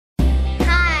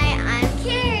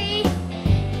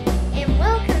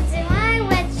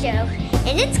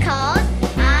It's called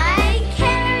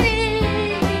IKERI.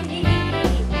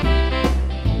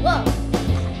 Whoa.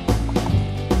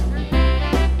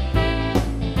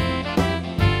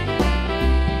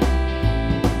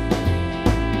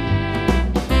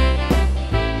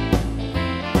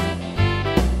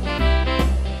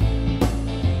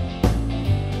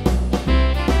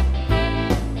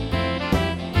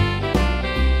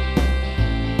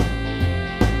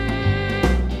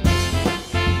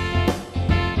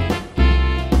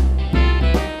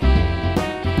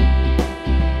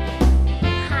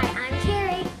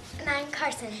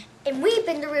 Karsen, and we've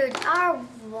been to rude our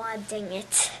wall. Dang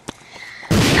it.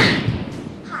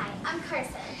 Hi, I'm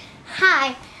Karsen.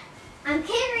 Hi, I'm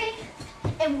Keri,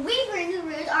 and we were in the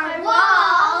rude our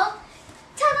wall.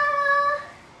 Ta-da!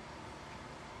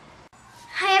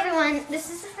 Hi everyone, this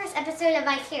is the first episode of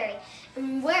IKERI,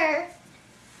 and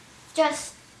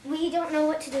we don't know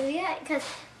what to do yet because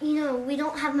we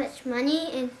don't have much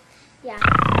money, and yeah.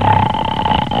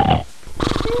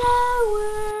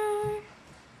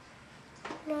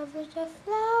 Love is a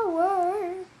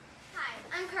flower. Hi,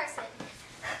 I'm Karsen.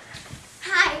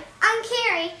 Hi, I'm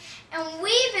Keri, and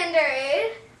we've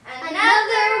entered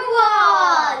another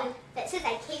wall that says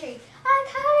IKERI.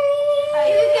 IKERI.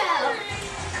 Here we go.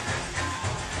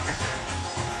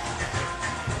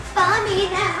 Follow me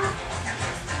now.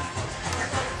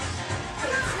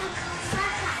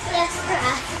 Yes,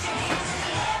 correct.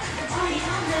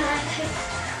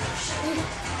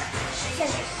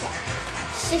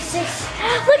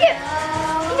 Look at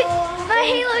my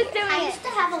halo's doing it. I used to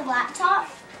have a laptop.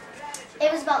 It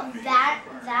was about that,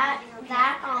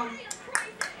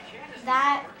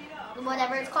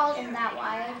 whatever it's called, and that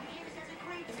wire.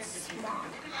 It's small.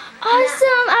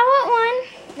 Awesome! I want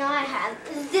one. No, I have.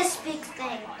 It's this big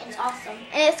thing. It's awesome.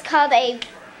 And it's called a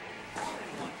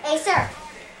Acer.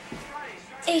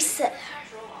 Acer.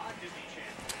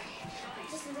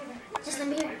 Just let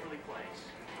me hear.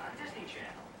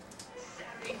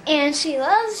 And she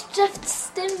loves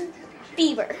Justin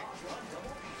Bieber.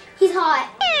 He's hot.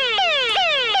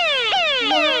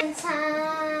 One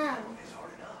time.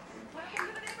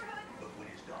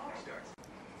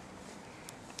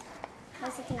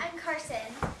 I'm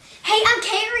Karsen. Hey, I'm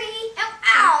Keri.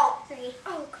 Ow!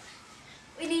 Oh, God.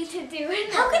 We need to do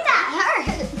it. How could that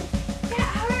hurt?